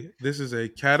scared. This is a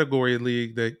category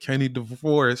league that Kenny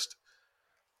DeForest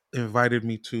invited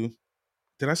me to.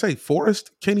 Did I say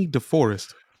Forest? Kenny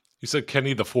DeForest. You said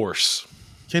Kenny the Force.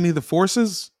 Kenny the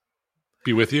Forces?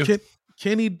 Be with you?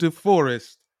 Kenny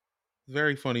DeForest.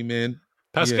 Very funny, man.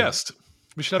 Past guest.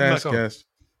 We should have him back on. Guest.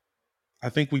 I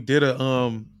think we did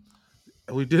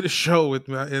a show at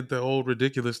the old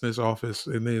Ridiculousness office,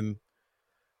 and then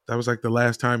that was like the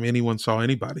last time anyone saw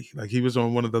anybody. Like he was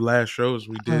on one of the last shows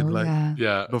we did,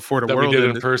 before the world we did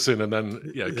ended. In person, and then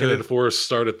Kenny DeForest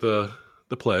started the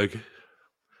plague.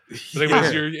 But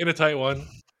anyways, you're in a tight one.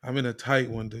 I'm in a tight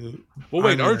one, dude. Well,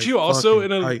 wait, aren't you also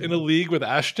in a league with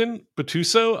Ashton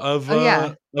Batuso of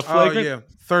Flagrant? Oh yeah,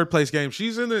 third place game.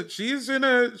 She's in the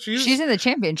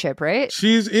championship, right?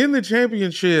 She's in the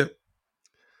championship.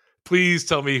 Please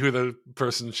tell me who the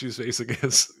person she's facing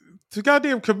is. It's a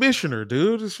goddamn commissioner,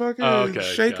 dude. It's fucking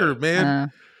Shaker,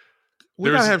 man.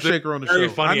 We gotta have Shaker on the very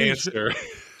show. Funny answer.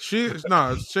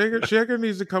 Shaker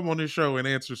needs to come on this show and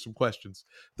answer some questions.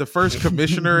 The first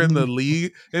commissioner in the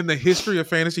league, in the history of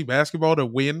fantasy basketball, to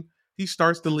win. He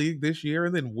starts the league this year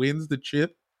and then wins the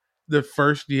chip the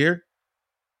first year.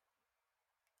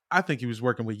 I think he was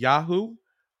working with Yahoo.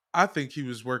 I think he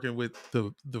was working with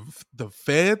the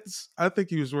feds. I think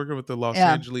he was working with the Los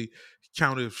Angeles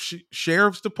County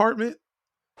Sheriff's Department.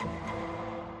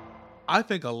 I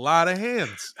think a lot of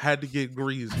hands had to get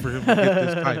greased for him to get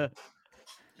this title.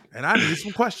 And I need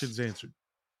some questions answered.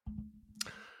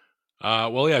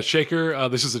 Well, yeah, Shaker,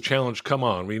 this is a challenge. Come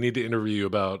on. We need to interview you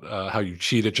about how you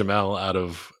cheated Jamel out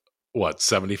of, what,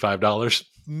 $75?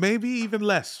 Maybe even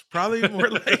less. Probably more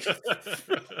like...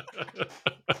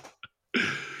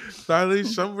 Probably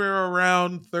somewhere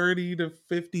around $30 to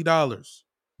 $50.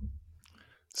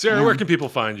 Ciara, where can people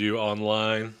find you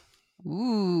online?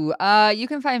 Ooh, you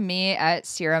can find me at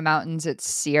Ciara Mountains.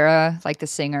 It's Ciara, like the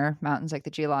singer, mountains like the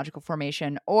geological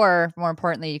formation. Or more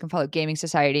importantly, you can follow Gaming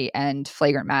Society and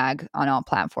Flagrant Mag on all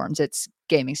platforms. It's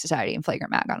Gaming Society and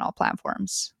Flagrant Mag on all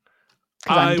platforms.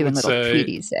 Because I'm doing little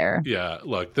tweeties there. Yeah,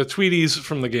 look, the tweeties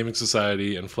from the Gaming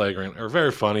Society and Flagrant are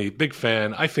very funny. Big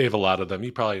fan. I fave a lot of them.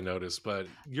 You probably noticed, but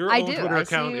your own Twitter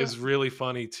account is really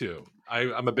funny too.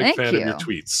 I'm a big fan of your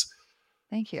tweets.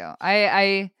 Thank you.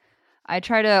 I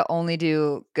try to only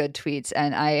do good tweets,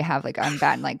 and I'm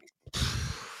batting like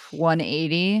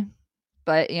 180,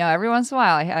 but every once in a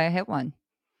while I hit one.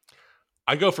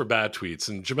 I go for bad tweets,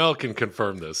 and Jamel can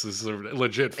confirm this. This is a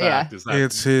legit fact. Is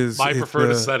that my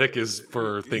preferred aesthetic is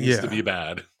for things to be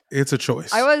bad. It's a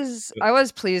choice. I was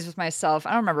pleased with myself. I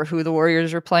don't remember who the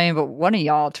Warriors were playing, but one of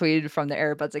y'all tweeted from the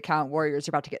Airbuds account, Warriors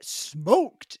are about to get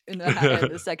smoked in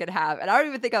the second half. And I don't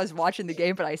even think I was watching the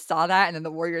game, but I saw that, and then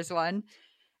the Warriors won.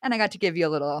 And I got to give you a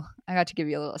little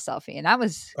selfie, and that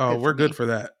was. Oh, we're good for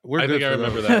that. I think I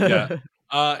remember that. Yeah.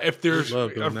 If there's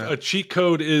a cheat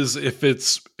code is if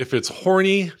it's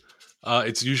horny,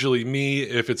 it's usually me.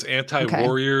 If it's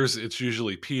anti-Warriors, it's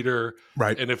usually Peter.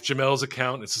 Right. And if Jamel's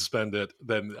account is suspended,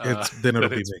 then it'll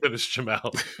be finished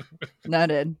Jamel.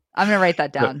 Noted. I'm gonna write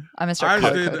that down. I'm gonna start.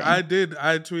 I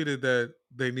tweeted that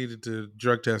they needed to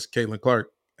drug test Caitlin Clark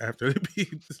after they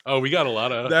beat. Oh, we got a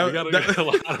lot of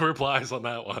replies on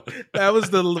that one. That was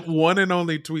the one and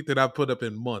only tweet that I put up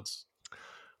in months.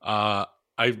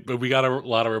 We got a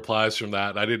lot of replies from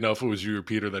that. I didn't know if it was you or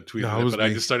Peter that tweeted it, but me.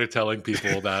 I just started telling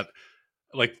people that,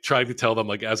 like, trying to tell them,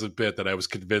 like, as a bit, that I was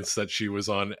convinced that she was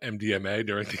on MDMA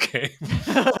during the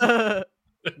game.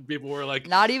 And people were like,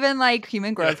 not even like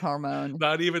human growth hormone,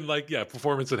 not even like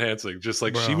performance enhancing, just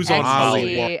like she was on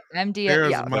Molly. MDMA.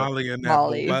 There's Molly in that.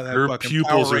 Molly. Her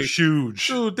pupils are huge.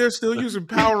 Dude, they're still using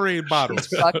Powerade bottles.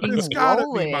 There's gotta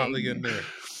be Molly in there.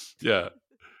 Yeah.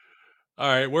 All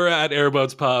right, we're at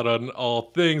Airbuds Pod on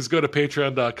all things. Go to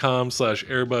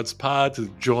patreon.com/airbudspod to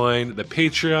join the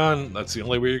Patreon. That's the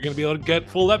only way you're going to be able to get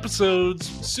full episodes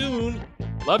soon.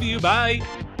 Love you. Bye.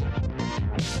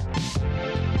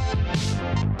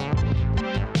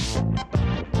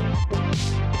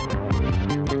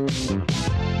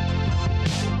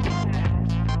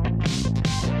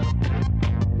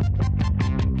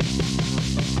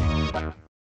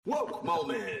 Woke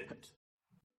moment.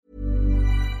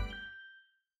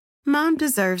 Mom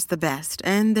deserves the best,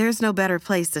 and there's no better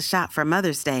place to shop for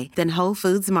Mother's Day than Whole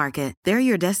Foods Market. They're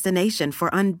your destination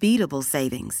for unbeatable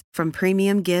savings, from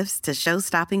premium gifts to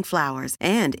show-stopping flowers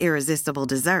and irresistible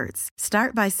desserts.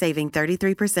 Start by saving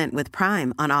 33% with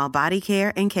Prime on all body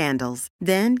care and candles.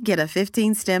 Then get a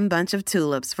 15-stem bunch of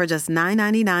tulips for just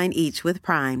 $9.99 each with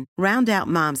Prime. Round out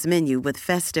Mom's menu with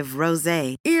festive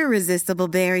rosé, irresistible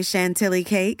berry chantilly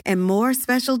cake, and more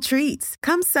special treats.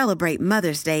 Come celebrate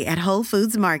Mother's Day at Whole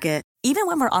Foods Market. Even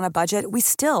when we're on a budget, we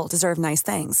still deserve nice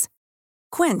things.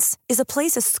 Quince is a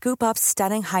place to scoop up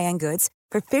stunning high-end goods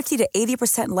for 50 to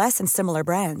 80% less than similar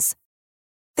brands.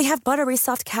 They have buttery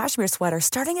soft cashmere sweaters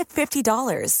starting at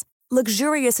 $50,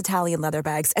 luxurious Italian leather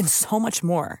bags, and so much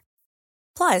more.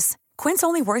 Plus, Quince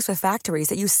only works with factories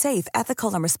that use safe,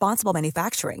 ethical, and responsible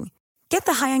manufacturing. Get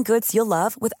the high-end goods you'll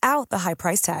love without the high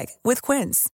price tag with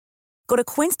Quince. Go to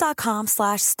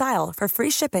quince.com/style for free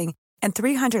shipping and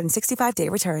 365-day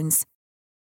returns.